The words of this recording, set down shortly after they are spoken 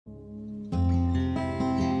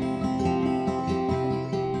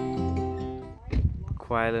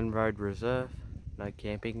Quayland Road Reserve. No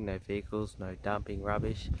camping, no vehicles, no dumping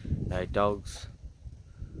rubbish, no dogs.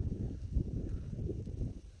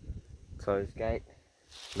 Closed gate.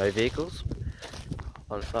 No vehicles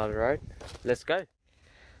on the side of the road. Let's go.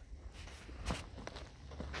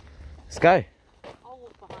 Let's go. I'll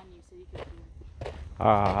walk behind you so you can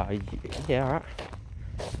see him. Yeah, alright.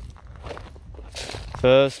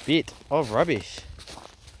 First bit of rubbish.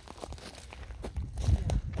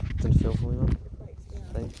 Didn't feel fully on.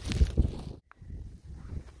 Thanks.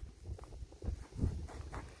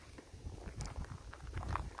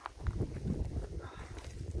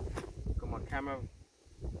 Got my camera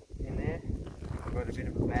in there. I've got a bit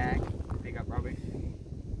of a bag to pick up rubbish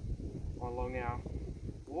along our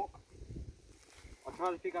walk. I'll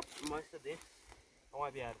try to pick up most of this. I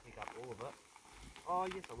won't be able to pick up all of it. Oh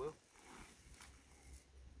yes I will.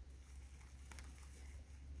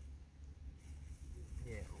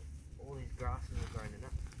 Yeah, all these grasses are growing in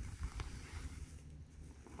it.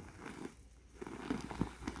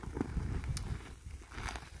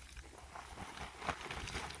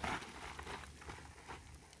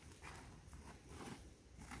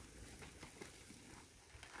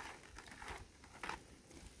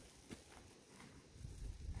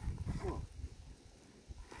 Oh,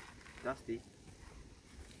 dusty.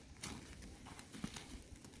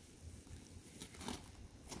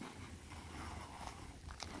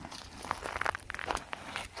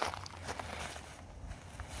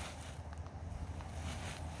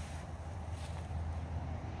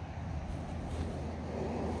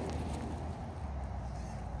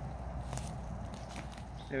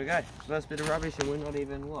 There we go, first bit of rubbish and we're not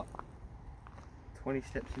even, what, 20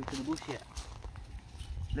 steps into the bush yet.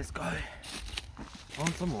 Let's go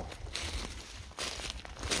on some more.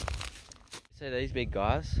 See these big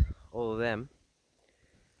guys, all of them,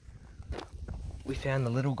 we found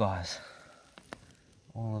the little guys,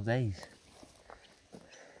 all of these.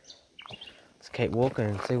 Let's keep walking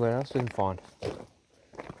and see what else we can find.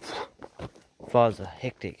 Flies are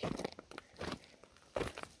hectic.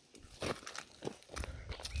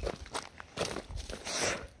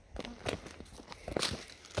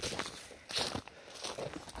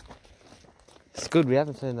 Good, we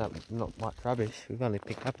haven't seen that not much rubbish. We've only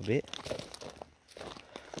picked up a bit.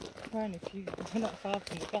 We're only a few, we're not far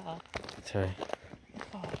from the car. True.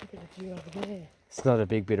 Oh, look at the view over there. It's not a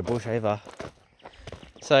big bit of bush either.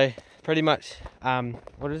 So pretty much,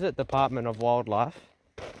 what is it? Department of Wildlife.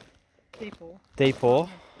 D4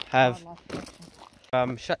 have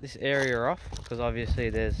shut this area off because obviously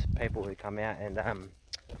there's people who come out and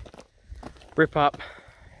rip up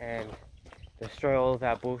and destroy all of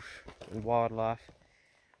our bush and wildlife.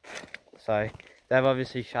 So they've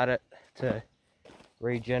obviously shut it to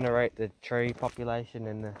regenerate the tree population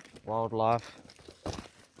and the wildlife.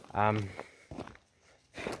 So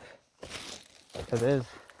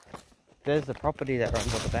there's the property that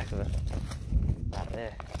runs on the back of it, right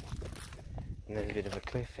there. And there's a bit of a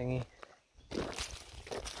cliff thingy.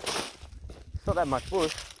 It's not that much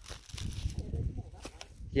bush.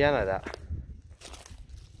 Yeah, I know that.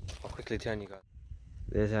 I'll quickly turn you guys.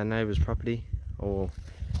 There's our neighbour's property, or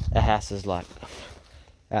our house is like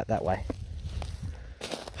out that way.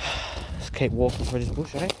 Just keep walking through this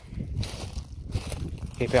bush, eh?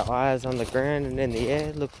 Keep our eyes on the ground and in the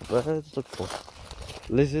air, look for birds, look for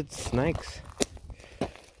lizards, snakes,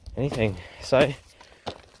 anything. So,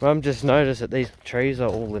 Mum just noticed that these trees are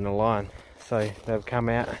all in a line. So they've come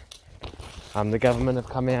out, the government have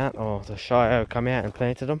come out, or the Shire have come out and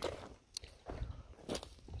planted them.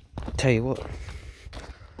 Tell you what,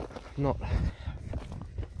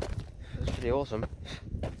 it's pretty awesome.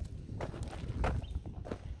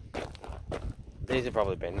 These have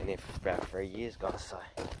probably been in here for about 3 years, guys, so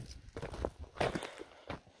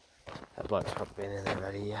that bloke's probably been in there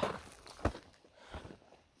about a year.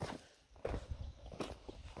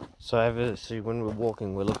 So obviously when we're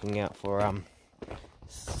walking, we're looking out for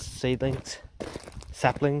seedlings,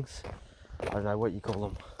 saplings, I don't know what you call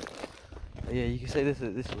them. But yeah, you can see this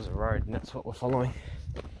was a road and that's what we're following.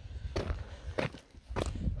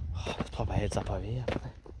 Oh, let's pop our heads up over here.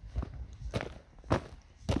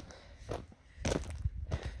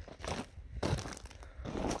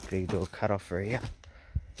 Quickly do a cut off for here.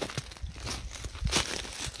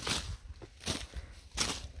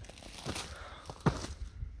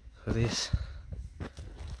 For this.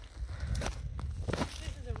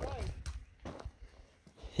 This is a road.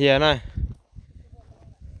 Yeah, I know.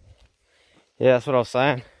 Yeah, that's what I was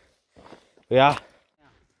saying. We are.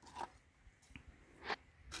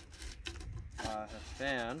 I have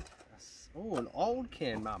found an old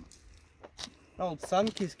can, Mum. An old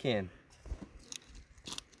Sunkiss can.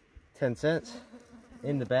 10 cents.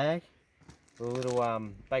 in the bag. The little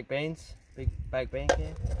baked beans, big baked bean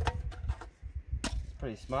can. It's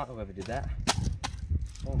pretty smart whoever did that.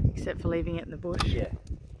 Oh. Except for leaving it in the bush. Yeah.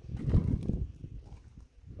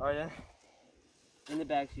 Oh yeah. In the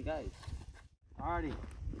bag she goes. Alrighty.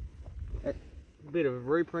 A bit of a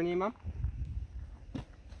reprint here, Mum.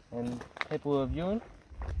 And people are viewing.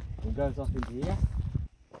 It goes off into here.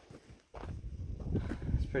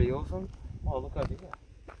 It's pretty awesome. Oh, look over here.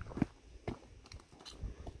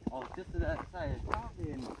 Oh, just about to say, it's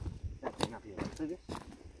probably in that thing up here. See this?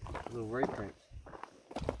 A little reprint.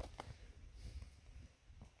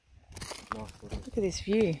 Nice little. Look at this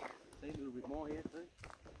view. See a little bit more here too.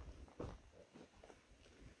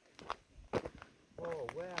 Oh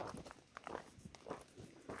wow.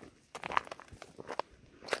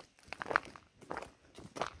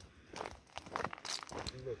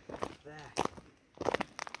 Look at that.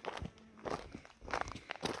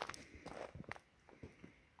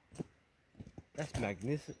 That's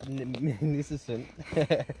magnificent.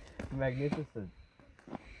 Magnificent.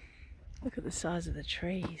 Look at the size of the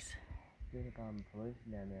trees. Bit of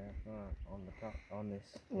pollution down there on the top on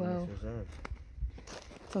this reserve.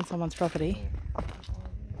 It's on someone's property. Yeah.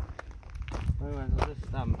 Anyways, I just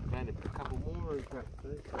found a couple more root traps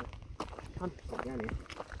too, so 100% down here.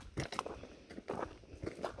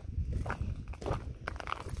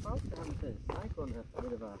 I was found there's a snake on a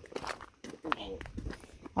bit of a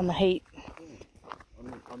On the heat.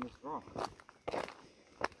 on this rock.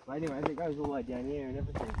 But anyways, it goes all the way down here and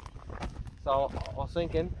everything. So I was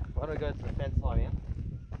thinking, why don't I go to the fence line here?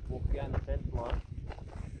 Walk down the fence line.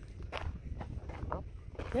 Up?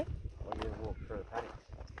 Yep. Or you walk through the paddocks.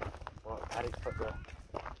 Well, the paddocks put the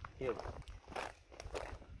hill.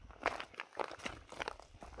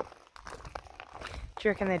 Do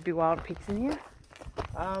you reckon there'd be wild pigs in here?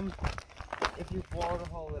 If you follow the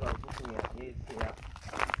hole that I was looking at, you'd see out.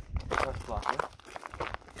 Most likely.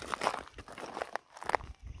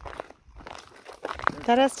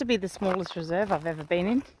 That has to be the smallest reserve I've ever been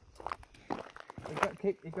in.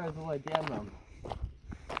 It goes all the way down, Mum.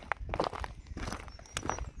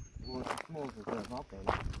 Well, it's the smallest reserve I've been in.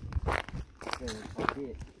 Then it's like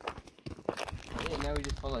it. Yeah, now we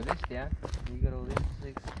just follow this down. We got all this to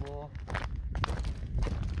explore.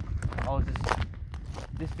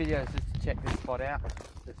 This video is just to check this spot out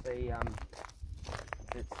to see if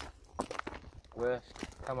it's worth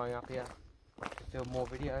coming up here to film more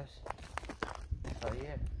videos. So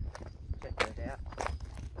yeah, check it out.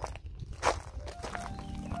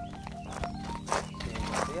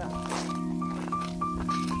 See ya.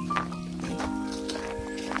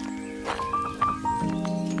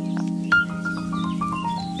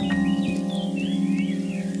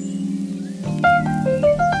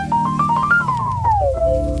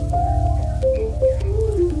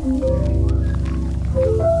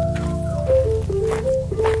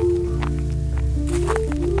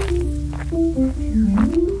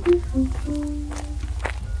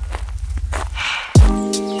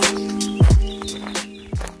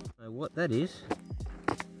 What that is?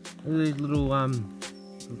 Look at these little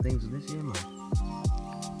things in this here, mate.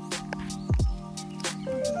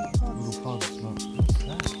 Little pods. What's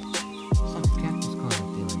that? It's like a cactus kind of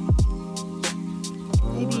feeling.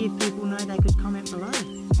 Maybe if people know, they could comment below.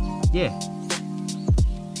 Yeah.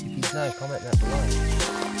 If you know, comment that below.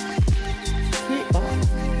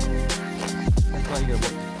 That's why you gotta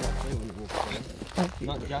watch this out too when you walk through.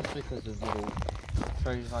 Not just because there's little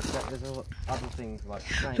trees like that, there's other things like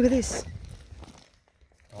snakes. Look at this.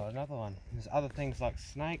 Oh, another one. There's other things like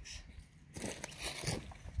snakes. There's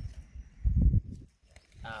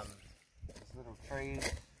little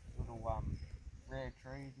trees, little rare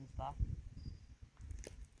trees and stuff.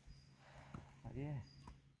 But yeah.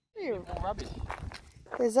 More rubbish.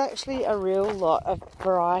 There's actually a real lot of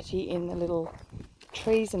variety in the little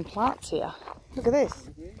trees and plants here. Look at this.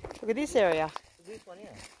 Look at this area. This one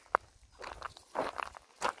here.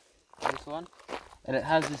 This one. And it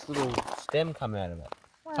has this little stem come out of it.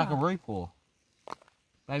 It's like a roo paw.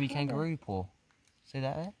 Baby kangaroo paw. See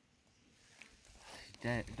that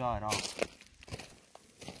there? Died off.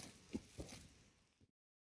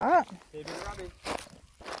 Alright. See a bit of rubbish.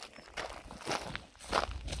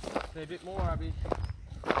 See a bit more rubbish.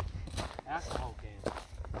 Alcohol cans.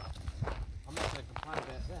 I'm not going to complain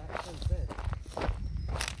about that. It's unfair.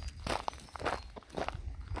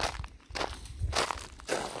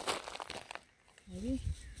 Maybe.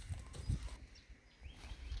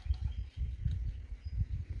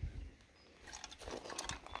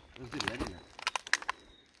 There's a bit of that in there.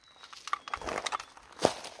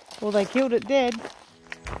 Well, they killed it dead.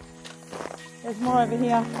 There's more over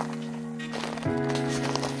here.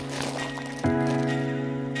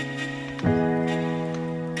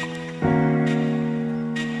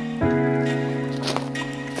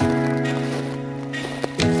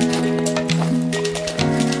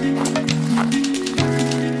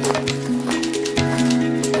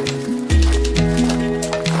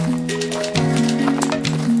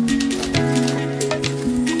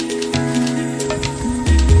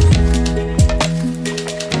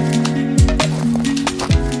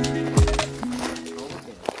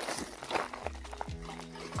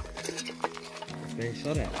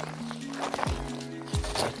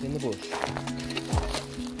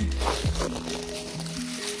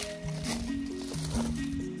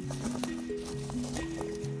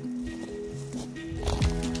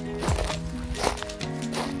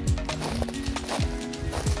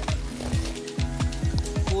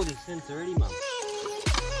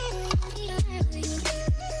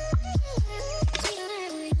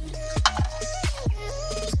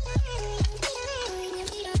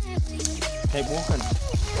 Keep walking.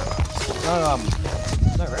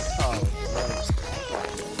 No reptiles.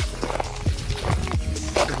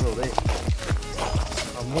 Look at all this.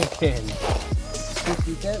 I'm walking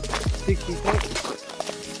 60 feet. 60 feet.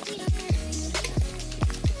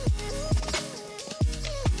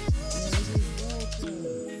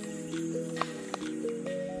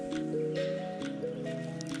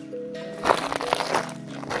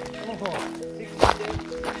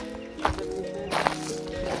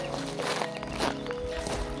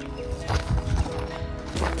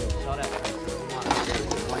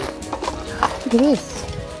 Look at this.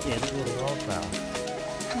 Yeah, this is all the wildflower.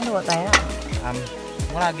 I wonder what they are.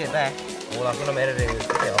 When I get back, well, when I'm editing this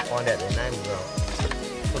video, I'll find out their names as well.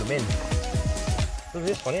 Put them in. Look at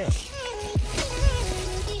this one here.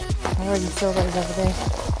 I already saw those over there.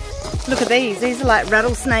 Look at these. These are like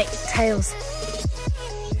rattlesnake tails.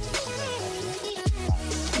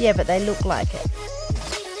 Yeah, but they look like it.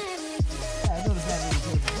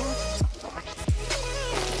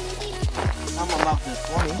 Someone loves this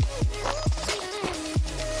one.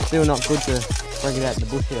 Still not good to bring it out the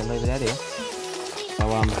bush here and leave it out here. So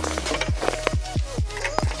that's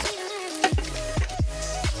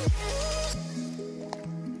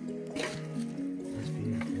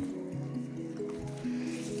beautiful.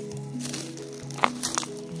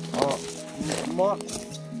 Oh, what?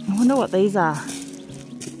 I wonder what these are.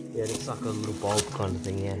 Yeah, it's like a little bulb kind of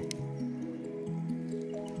thing, yeah.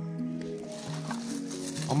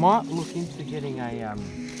 I might look into getting a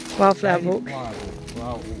Wildflower book.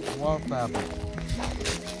 Wildflower book.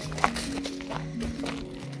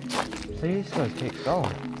 See, this goes keeps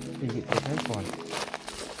going. You get the tenth one.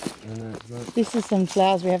 This is some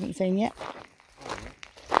flowers we haven't seen yet.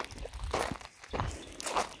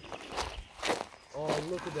 Oh,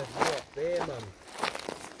 look at that rock there, Mum.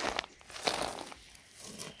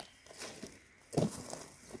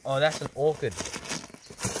 Oh, that's an orchid.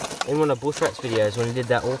 In one of Bushrat's videos, when he did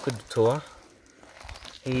that orchid tour,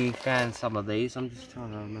 he found some of these. I'm just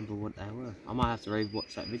trying to remember what they were. I might have to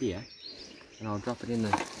re-watch that video, and I'll drop it in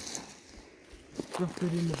the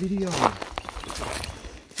video.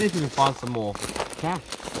 See if we can find some more cash.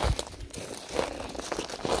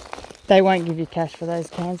 They won't give you cash for those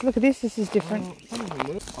cans. Look at this. This is different.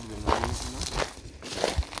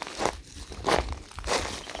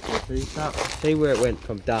 See where it went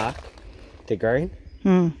from dark to green?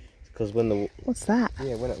 Hmm. Because when the What's that?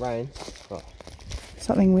 yeah, when it rains, oh.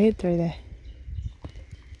 Something weird through there.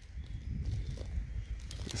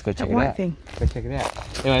 Let's go check That it white out. thing. Go check it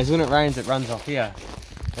out. Anyways, when it rains, it runs off here.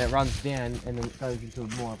 And it runs down and then it goes into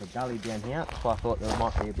more of a gully down here. So I thought there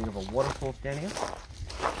might be a bit of a water source down here.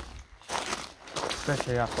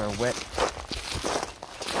 Especially after a wet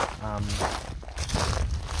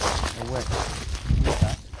winter.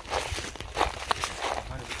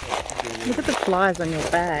 Look at the flies on your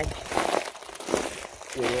bag.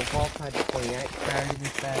 Yeah, your whole page 28 carried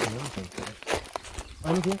this bag and everything.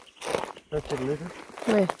 Over here. Let's take a look.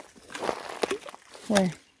 Where?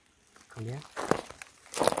 Where? Come down.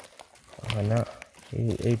 Oh no,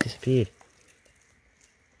 he disappeared.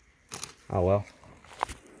 Oh well.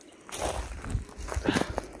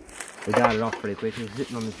 We darted off pretty quick. He was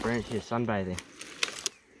sitting on this branch here sunbathing.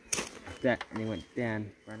 Like that, and he went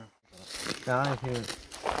down, ran off. No, I think he was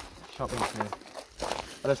shopping too.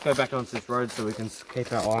 But let's go back onto this road so we can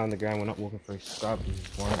keep our eye on the ground. We're not walking through scrub. We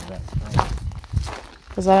just wanted that.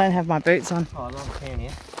 Because I don't have my boots on. Oh, I love a can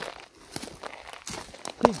here.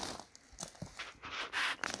 I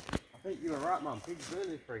think you were right, Mum. Pigs do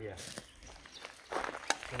live through here.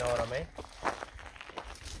 You know what I mean?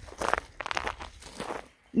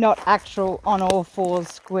 Not actual on all fours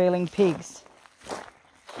squealing pigs.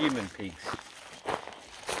 Human pigs.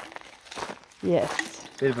 Yes.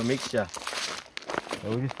 Bit of a mixture. So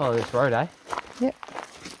we'll just follow this road, eh? Yep.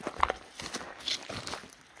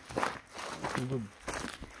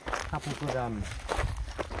 Couple good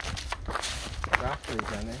grass trees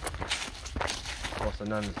down there. Also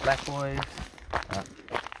known as black boys.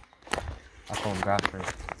 I call them grass trees.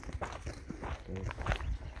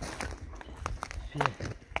 Yeah.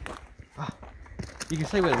 Oh, you can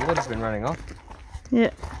see where the water's been running off.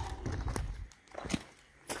 Yeah.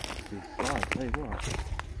 Tell you what.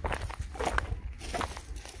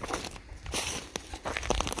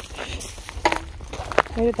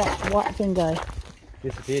 Where did that white thing go?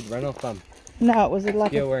 Disappeared, ran off No, it was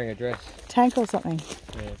like You're a wearing a dress. tank or something.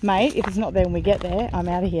 Yeah. Mate, if it's not there when we get there, I'm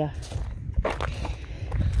out of here.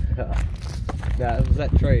 That was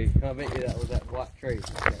that tree. I bet you that was that white tree.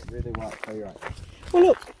 That really white tree right there. Well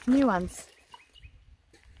look, new ones.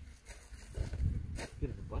 Bit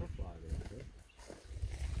of a butterfly there.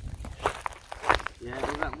 Yeah, it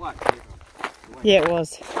was that white tree. Yeah, it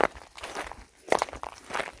was.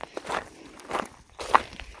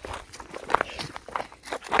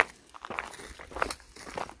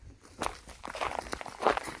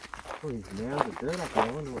 Oh, these mounds of dirt up there.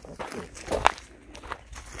 I wonder what that's for.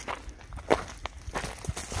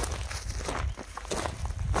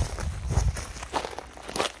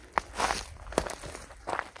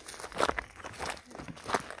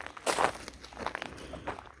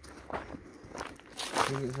 I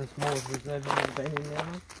think it's the smallest reserve you've ever been in now.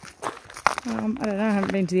 I don't know, I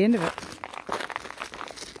haven't been to the end of it.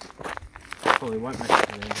 Probably won't make it to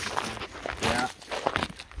the end of it. Yeah.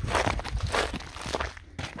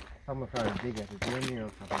 Someone throw a dig at the junior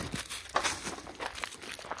or something.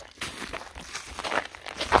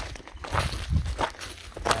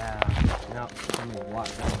 Wow. No, something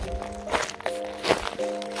white down.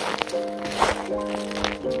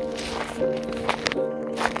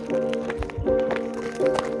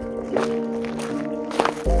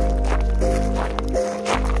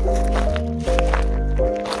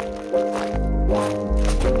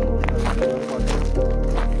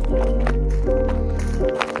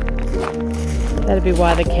 That'd be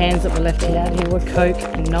why the cans that were left out here were Coke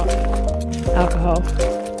and not alcohol.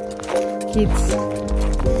 Kids.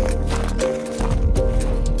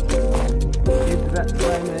 Kids about the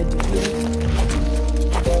same age as you.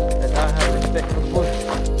 They don't have respect for bush.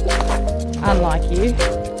 Unlike you.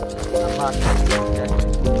 Unlike me, okay.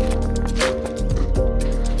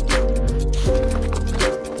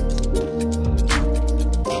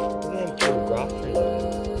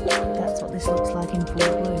 That's what this looks like in full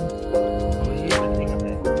bloom.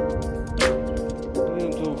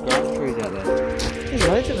 There's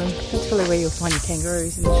loads of them. That's probably where you'll find your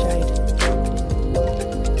kangaroos, in the shade.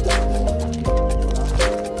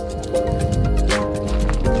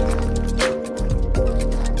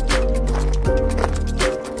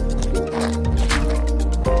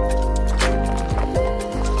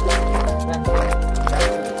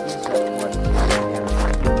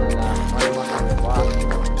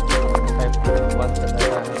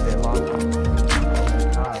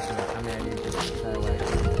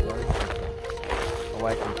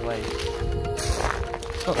 Away from place.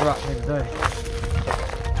 It's not the right thing to do.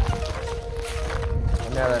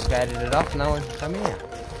 And now they've gated it off, no one can come here.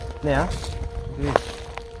 Now, look at this.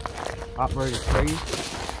 Uprooted trees.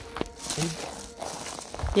 Pigs.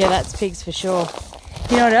 Yeah, that's pigs for sure.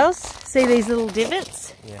 You know what else? See these little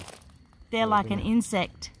divots? Yeah. They're like an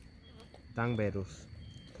insect. Dung beetles.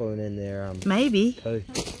 Pulling in their Maybe. poo.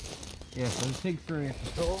 Yeah, so the pigs through here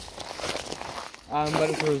for sure. But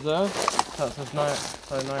it's a reserve. So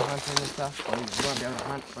no hunting and stuff. So you won't be able to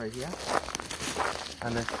hunt through here.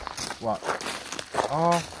 And it's what?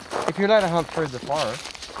 Oh, if you're allowed to hunt through the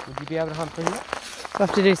forest, would you be able to hunt through here? We'll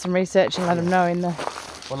have to do some research and let them know in the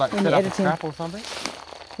Or like when set you're up editing. a trap or something?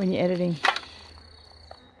 When you're editing.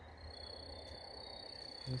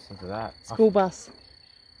 Listen to that. School bus.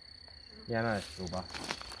 Yeah, I know it's school bus.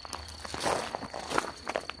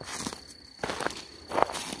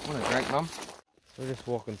 Want a drink, Mum? We're just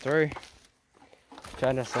walking through.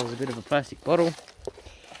 Found ourselves a bit of a plastic bottle.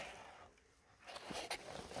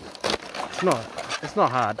 It's not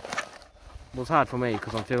hard. Well, it's hard for me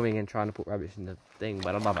because I'm filming and trying to put rubbish in the thing,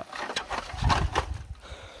 but I love it.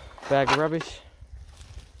 Bag of rubbish.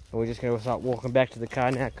 And we're just going to start walking back to the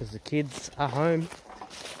car now because the kids are home.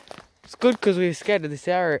 It's good because we've scattered this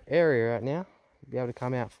area right now. We'll be able to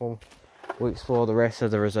come out we'll explore the rest of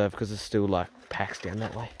the reserve because it's still like packs down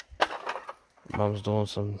that way. Mum's doing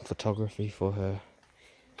some photography for her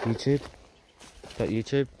YouTube. Got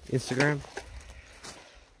YouTube, Instagram.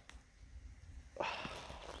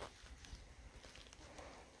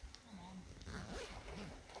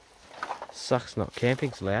 Sucks not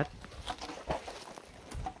camping's loud.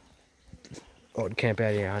 I would camp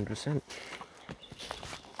out here 100%.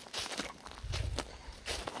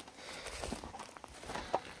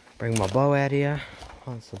 Bring my bow out here,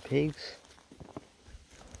 hunt some pigs.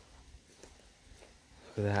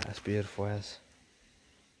 Look at that, that's beautiful as.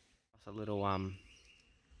 It's a little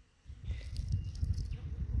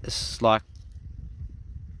it's like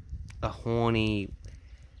a horny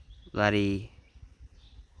bloody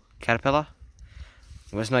caterpillar.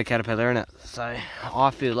 There's no caterpillar in it, so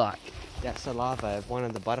I feel like that's the larva of one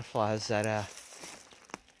of the butterflies that are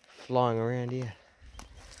flying around here.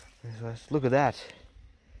 Look at that.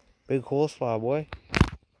 Big horsefly, boy.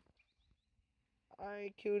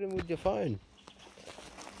 I killed him with your phone.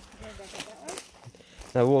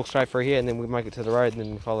 No, we'll walk straight through here and then we make it to the road and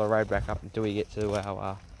then we follow the road back up until we get to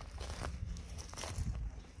our...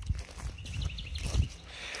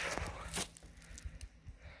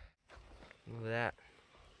 Look at that.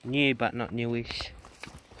 New but not newish.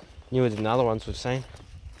 Newer than the other ones we've seen.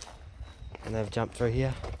 And they've jumped through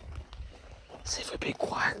here. See if we be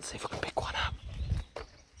quiet and see if we can pick one up.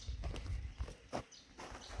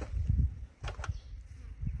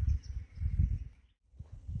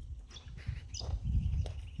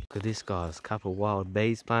 Look at this, guys. A couple of wild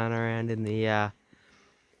bees playing around in the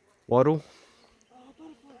wattle. Oh,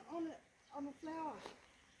 butterfly on the flower.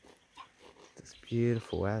 It's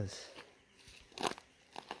beautiful as.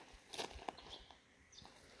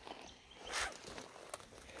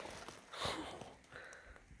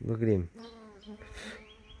 Look at him.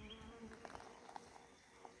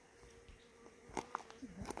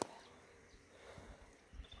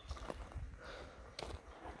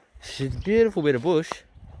 It's a beautiful bit of bush.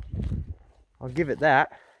 I'll give it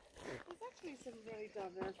that. There's actually some really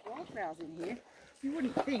diverse wildflowers in here. You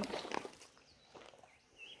wouldn't think.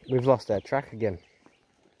 We've lost our track again.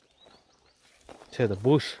 To the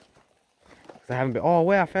bush. They haven't been. Oh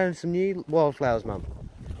wow! I found some new wildflowers, Mum.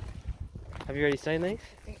 Have you already seen these?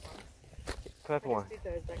 Purple one.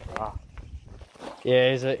 Ah.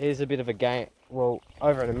 Yeah, here's a bit of a game. Well,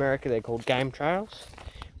 over in America they're called game trails.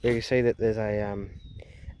 You can see that there's a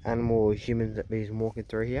animal or human that is walking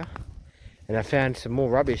through here. And I found some more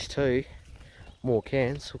rubbish too, more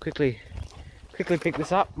cans. So quickly pick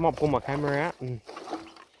this up. Might pull my camera out and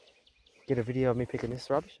get a video of me picking this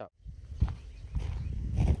rubbish up.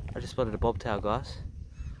 I just spotted a bobtail, guys.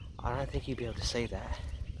 I don't think you'll be able to see that.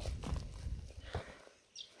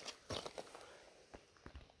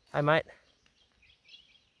 Hey mate.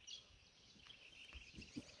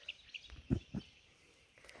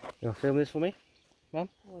 You want to film this for me, Mum?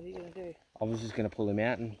 What are you going to do? I was just going to pull him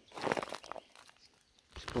out and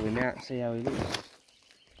see how he looks.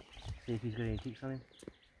 See if he's got any ticks on him.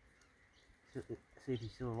 See if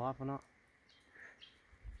he's still alive or not.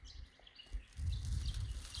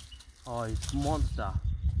 Oh, he's a monster.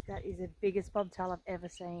 That is the biggest bobtail I've ever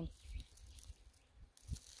seen.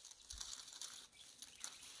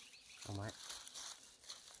 Oh mate.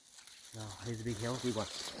 Oh, he's a big healthy one.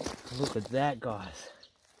 Look at that, guys.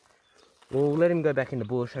 We'll let him go back in the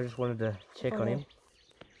bush. I just wanted to check on him.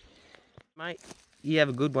 Mate, you have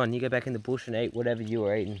a good one. You go back in the bush and eat whatever you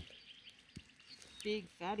were eating. Big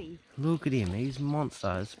fatty. Look at him. He's a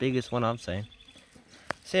monster. It's the biggest one I've seen.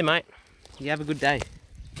 See you, mate. You have a good day.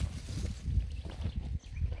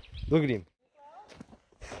 Look at him.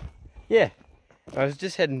 Yeah. I was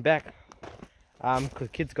just heading back. Because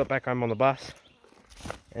kids got back home on the bus.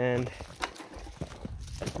 And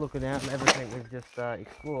just looking out and everything we've just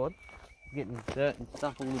explored. Getting dirt and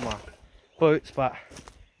stuff all in my boots, but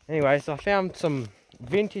anyways, I found some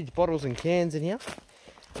vintage bottles and cans in here.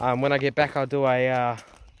 When I get back, I'll do a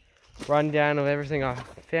rundown of everything I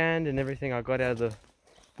found and everything I got out of the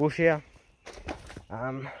bush here.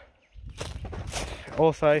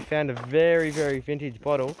 Also found a very vintage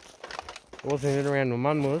bottle. It wasn't in around where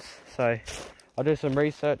Mum was, so I'll do some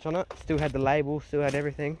research on it. Still had the label, still had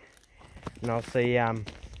everything, and I'll see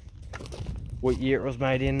what year it was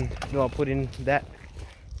made in. I'll put in that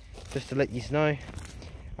just to let you know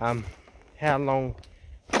how long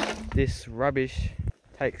this rubbish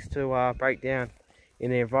takes to break down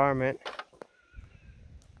in the environment.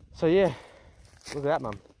 So yeah, look at that,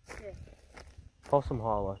 Mum. Yeah. Possum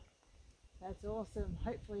hollow. That's awesome.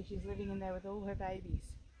 Hopefully she's living in there with all her babies.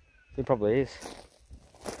 She probably is.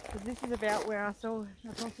 Because this is about where I saw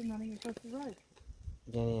a possum running across the road.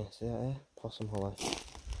 Yeah, see that there? Possum hollow.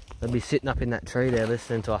 They'll be sitting up in that tree there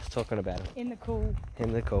listening to us talking about it. In the cool.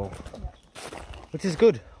 In the cool. Yeah. Which is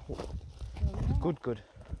good. Good.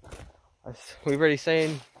 We've already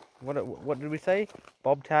seen, what did we say?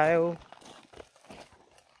 Bobtail.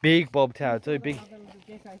 Big bobtail too, big.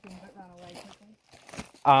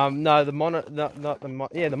 No, the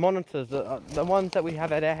the monitors, the ones that we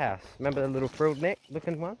have at our house. Remember the little frilled neck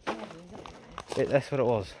looking ones? Yeah, that's what it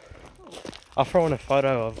was. I'll throw in a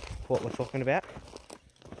photo of what we're talking about.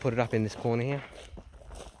 Put it up in this corner here,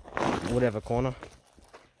 whatever corner.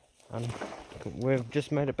 We've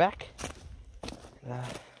just made it back.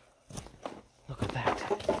 Look at that.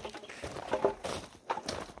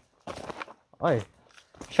 Oh,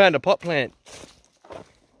 found a pot plant.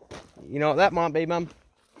 You know what that might be, Mum?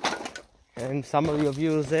 And some of your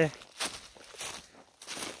viewers there.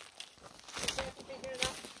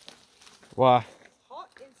 Why? Hot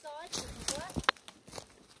inside.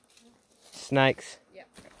 Snakes. Yep.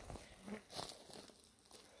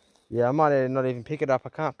 Yeah, I might not even pick it up. I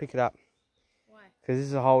can't pick it up. Why? Because this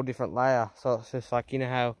is a whole different layer. So it's just like, you know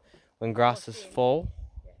how when grasses fall?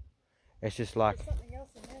 Yeah. It's just like... There's something else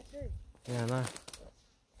in there too. Yeah, I know.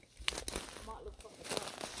 Might look from the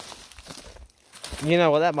top. You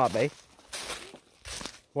know what that might be?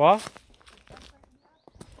 What?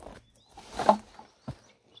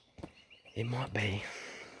 It might be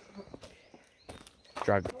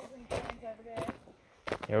drug.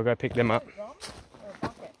 Yeah, we'll go pick them up.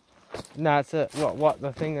 No, it's a what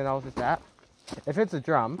the thing that I was just at. If it's a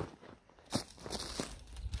drum,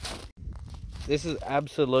 this is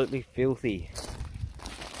absolutely filthy.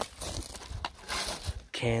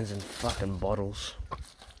 Cans and fucking bottles.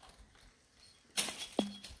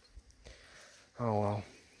 Oh well.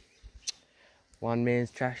 One man's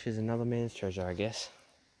trash is another man's treasure, I guess.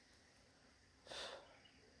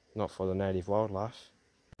 Not for the native wildlife.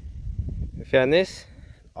 We found this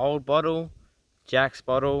old bottle, Jack's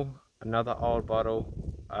bottle, another old bottle,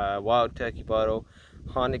 wild turkey bottle,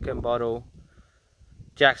 Heineken bottle,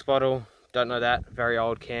 Jack's bottle, don't know that, very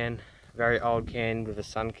old can with a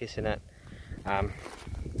sun kiss in it.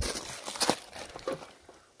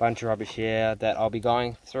 Bunch of rubbish here that I'll be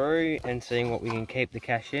going through and seeing what we can keep the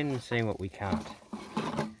cash in and seeing what we can't.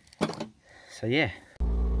 So yeah.